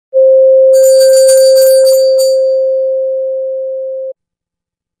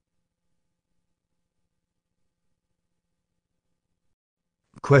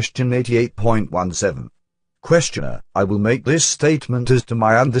Question 88.17. Questioner, I will make this statement as to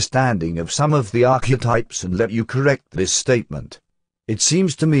my understanding of some of the archetypes and let you correct this statement. It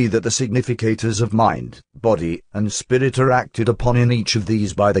seems to me that the significators of mind, body, and spirit are acted upon in each of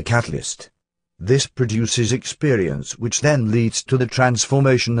these by the catalyst. This produces experience which then leads to the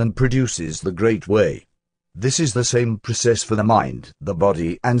transformation and produces the great way. This is the same process for the mind, the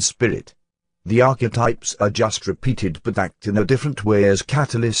body, and spirit. The archetypes are just repeated but act in a different way as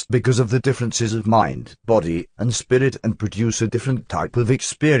catalyst because of the differences of mind, body, and spirit and produce a different type of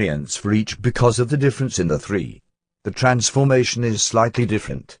experience for each because of the difference in the three. The transformation is slightly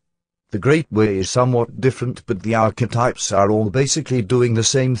different. The great way is somewhat different but the archetypes are all basically doing the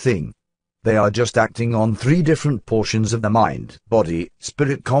same thing. They are just acting on three different portions of the mind, body,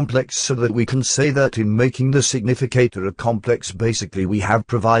 spirit complex so that we can say that in making the significator a complex basically we have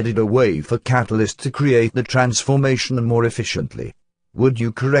provided a way for catalyst to create the transformation more efficiently. Would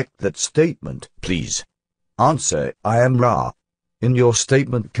you correct that statement, please? Answer, I am Ra. In your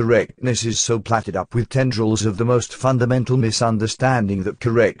statement correctness is so platted up with tendrils of the most fundamental misunderstanding that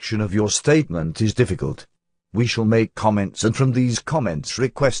correction of your statement is difficult. We shall make comments and from these comments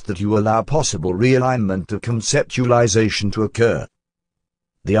request that you allow possible realignment of conceptualization to occur.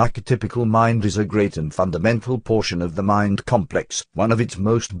 The archetypical mind is a great and fundamental portion of the mind complex, one of its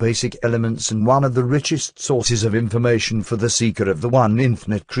most basic elements and one of the richest sources of information for the seeker of the one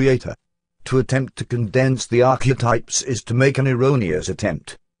infinite creator. To attempt to condense the archetypes is to make an erroneous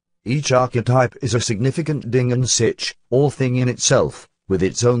attempt. Each archetype is a significant ding and sitch, or thing in itself, with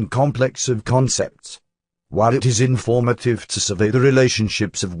its own complex of concepts. While it is informative to survey the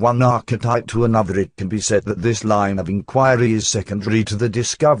relationships of one archetype to another, it can be said that this line of inquiry is secondary to the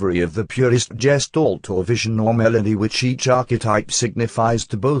discovery of the purest gestalt or vision or melody which each archetype signifies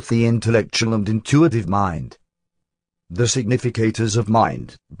to both the intellectual and intuitive mind. The significators of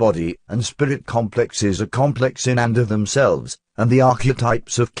mind, body, and spirit complexes are complex in and of themselves, and the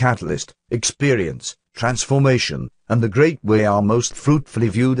archetypes of catalyst, experience, transformation, and the great way are most fruitfully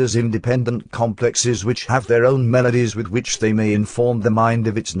viewed as independent complexes which have their own melodies with which they may inform the mind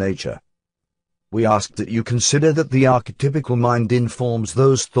of its nature. We ask that you consider that the archetypical mind informs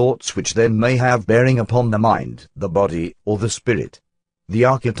those thoughts which then may have bearing upon the mind, the body, or the spirit. The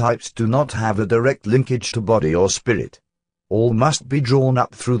archetypes do not have a direct linkage to body or spirit. All must be drawn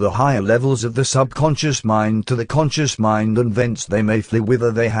up through the higher levels of the subconscious mind to the conscious mind, and thence they may flee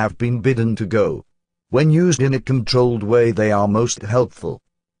whither they have been bidden to go. When used in a controlled way they are most helpful.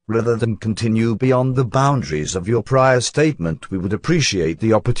 Rather than continue beyond the boundaries of your prior statement, we would appreciate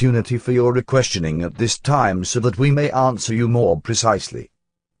the opportunity for your questioning at this time so that we may answer you more precisely.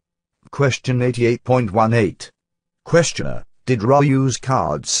 Question 88.18. Questioner, did Ra use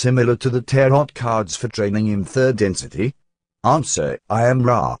cards similar to the tarot cards for training in third density? Answer, I am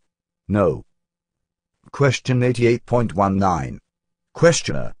Ra. No. Question 88.19.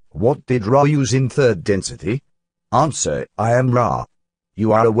 Questioner, what did Ra use in third density? Answer, I am Ra.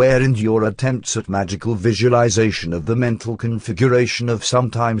 You are aware in your attempts at magical visualization of the mental configuration of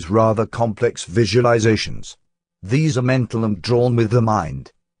sometimes rather complex visualizations. These are mental and drawn with the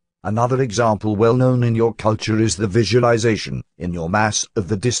mind. Another example well known in your culture is the visualization, in your mass, of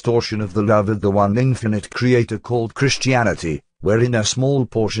the distortion of the love of the one infinite creator called Christianity, wherein a small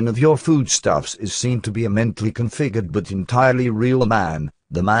portion of your foodstuffs is seen to be a mentally configured but entirely real man,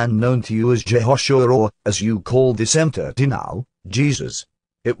 the man known to you as Jehoshua, or, as you call this entity now, Jesus.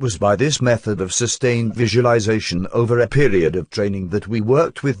 It was by this method of sustained visualization over a period of training that we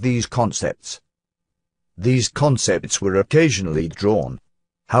worked with these concepts. These concepts were occasionally drawn.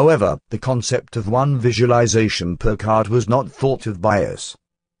 However, the concept of one visualization per card was not thought of by us.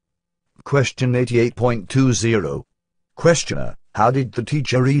 Question 88.20. Questioner, how did the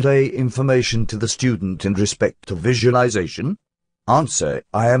teacher relay information to the student in respect to visualization? Answer,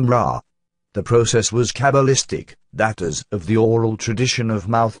 I am Ra. The process was Kabbalistic, that is, of the oral tradition of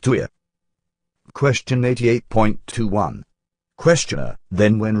mouth to ear. Question 88.21. Questioner,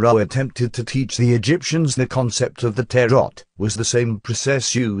 then when Ra attempted to teach the Egyptians the concept of the tarot, was the same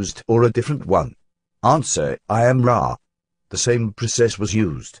process used or a different one? Answer, I am Ra. The same process was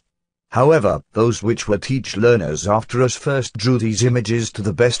used. However, those which were teach learners after us first drew these images to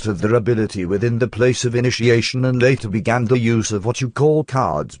the best of their ability within the place of initiation and later began the use of what you call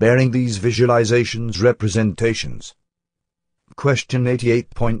cards bearing these visualizations representations. Question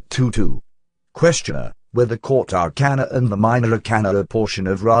 88.22. Questioner, were the court arcana and the minor arcana a portion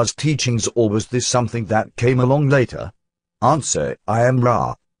of Ra's teachings, or was this something that came along later? Answer, I am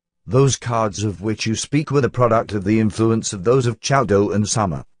Ra. Those cards of which you speak were the product of the influence of those of Chowdo and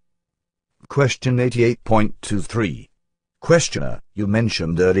Summer. Question 88.23. Questioner, you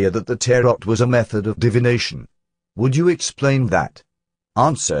mentioned earlier that the tarot was a method of divination. Would you explain that?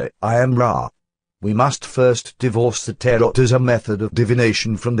 Answer, I am Ra. We must first divorce the tarot as a method of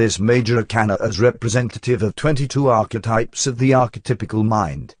divination from this major arcana as representative of 22 archetypes of the archetypical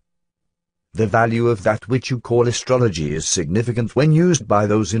mind. The value of that which you call astrology is significant when used by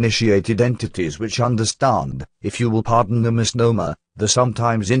those initiated entities which understand, if you will pardon the misnomer, the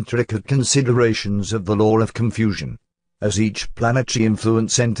sometimes intricate considerations of the law of confusion. As each planetary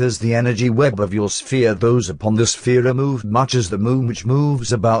influence enters the energy web of your sphere, those upon the sphere are moved much as the moon which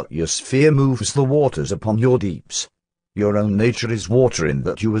moves about your sphere moves the waters upon your deeps. Your own nature is water in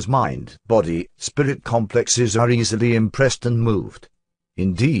that you as mind, body, spirit complexes are easily impressed and moved.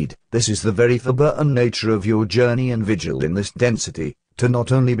 Indeed, this is the very fibre and nature of your journey and vigil in this density, to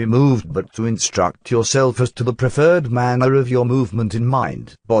not only be moved but to instruct yourself as to the preferred manner of your movement in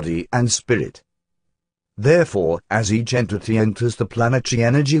mind, body and spirit. Therefore, as each entity enters the planetary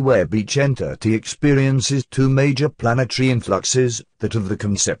energy web, each entity experiences two major planetary influxes, that of the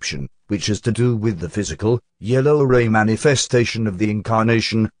conception, which has to do with the physical, yellow ray manifestation of the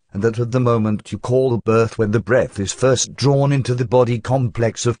incarnation, and that of the moment you call birth, when the breath is first drawn into the body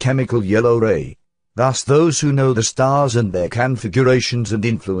complex of chemical yellow ray. Thus those who know the stars and their configurations and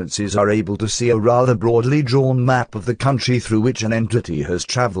influences are able to see a rather broadly drawn map of the country through which an entity has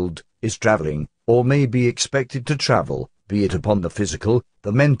travelled, is travelling, or may be expected to travel, be it upon the physical,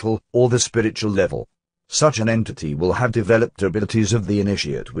 the mental, or the spiritual level. Such an entity will have developed abilities of the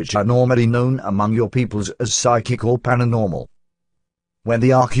initiate which are normally known among your peoples as psychic or paranormal. When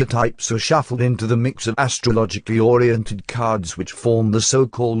the archetypes are shuffled into the mix of astrologically oriented cards which form the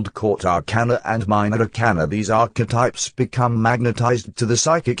so-called court arcana and minor arcana, these archetypes become magnetized to the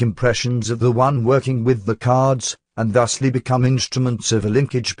psychic impressions of the one working with the cards, and thusly become instruments of a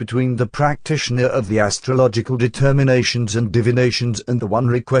linkage between the practitioner of the astrological determinations and divinations and the one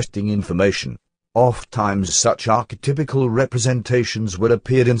requesting information. Ofttimes such archetypical representations will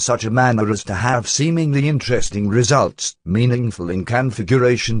appear in such a manner as to have seemingly interesting results, meaningful in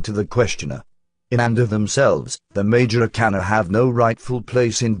configuration to the questioner. In and of themselves, the major arcana have no rightful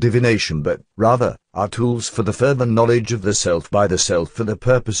place in divination, but, rather, are tools for the further knowledge of the self by the self for the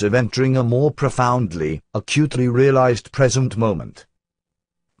purpose of entering a more profoundly, acutely realized present moment.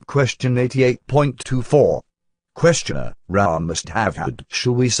 Question 88.24. Questioner, Ra must have had,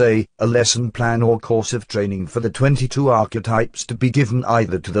 shall we say, a lesson plan or course of training for the 22 archetypes to be given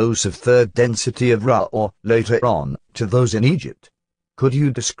either to those of third density of Ra or, later on, to those in Egypt. Could you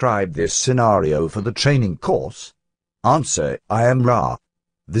describe this scenario for the training course? Answer, I am Ra.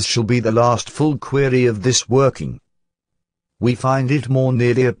 This shall be the last full query of this working. We find it more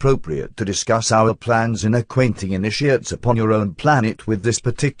nearly appropriate to discuss our plans in acquainting initiates upon your own planet with this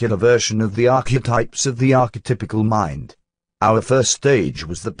particular version of the archetypes of the archetypical mind. Our first stage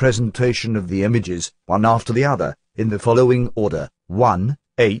was the presentation of the images, one after the other, in the following order: 1,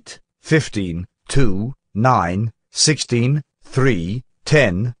 8, 15, 2, 9, 16, 3,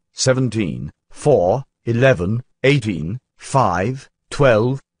 10, 17, 4, 11, 18, 5,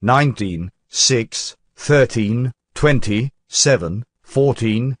 12, 19, 6, 13, 20, 7,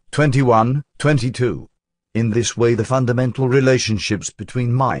 14, 21, 22. In this way the fundamental relationships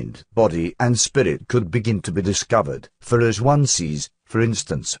between mind, body and spirit could begin to be discovered, for as one sees, for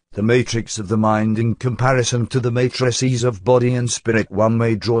instance, the matrix of the mind in comparison to the matrices of body and spirit, one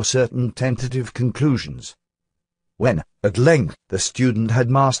may draw certain tentative conclusions. When, at length, the student had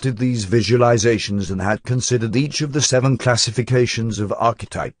mastered these visualizations and had considered each of the 7 classifications of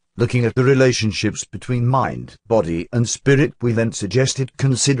archetype, looking at the relationships between mind, body and spirit, we then suggested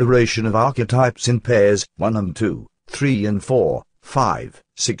consideration of archetypes in pairs, 1 and 2, 3 and 4, 5,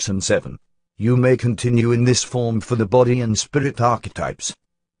 6 and 7. You may continue in this form for the body and spirit archetypes.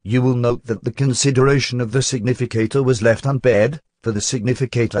 You will note that the consideration of the significator was left unpaired, for the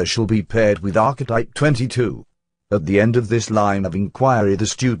significator shall be paired with archetype 22. At the end of this line of inquiry the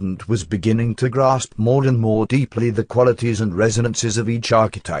student was beginning to grasp more and more deeply the qualities and resonances of each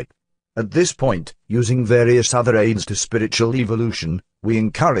archetype. At this point, using various other aids to spiritual evolution, we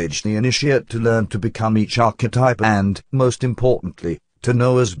encouraged the initiate to learn to become each archetype and, most importantly, to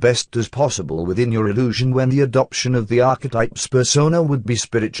know as best as possible within your illusion when the adoption of the archetype's persona would be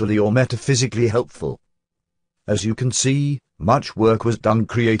spiritually or metaphysically helpful. As you can see, much work was done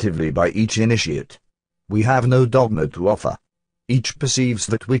creatively by each initiate. We have no dogma to offer. Each perceives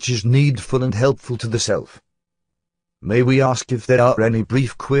that which is needful and helpful to the self. May we ask if there are any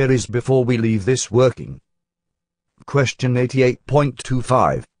brief queries before we leave this working? Question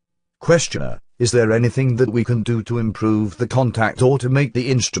 88.25. Questioner, is there anything that we can do to improve the contact or to make the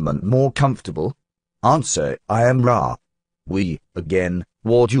instrument more comfortable? Answer, I am Ra. We, again,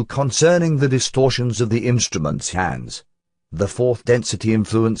 warned you concerning the distortions of the instrument's hands. The fourth density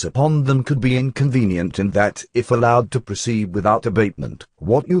influence upon them could be inconvenient in that, if allowed to proceed without abatement,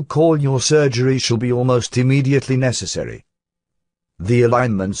 what you call your surgery shall be almost immediately necessary. The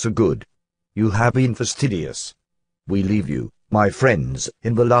alignments are good. You have been fastidious. We leave you, my friends,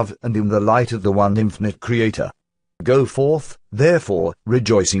 in the love and in the light of the one infinite Creator. Go forth, therefore,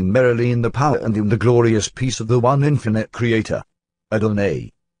 rejoicing merrily in the power and in the glorious peace of the one infinite Creator.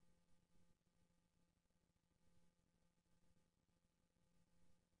 Adonai.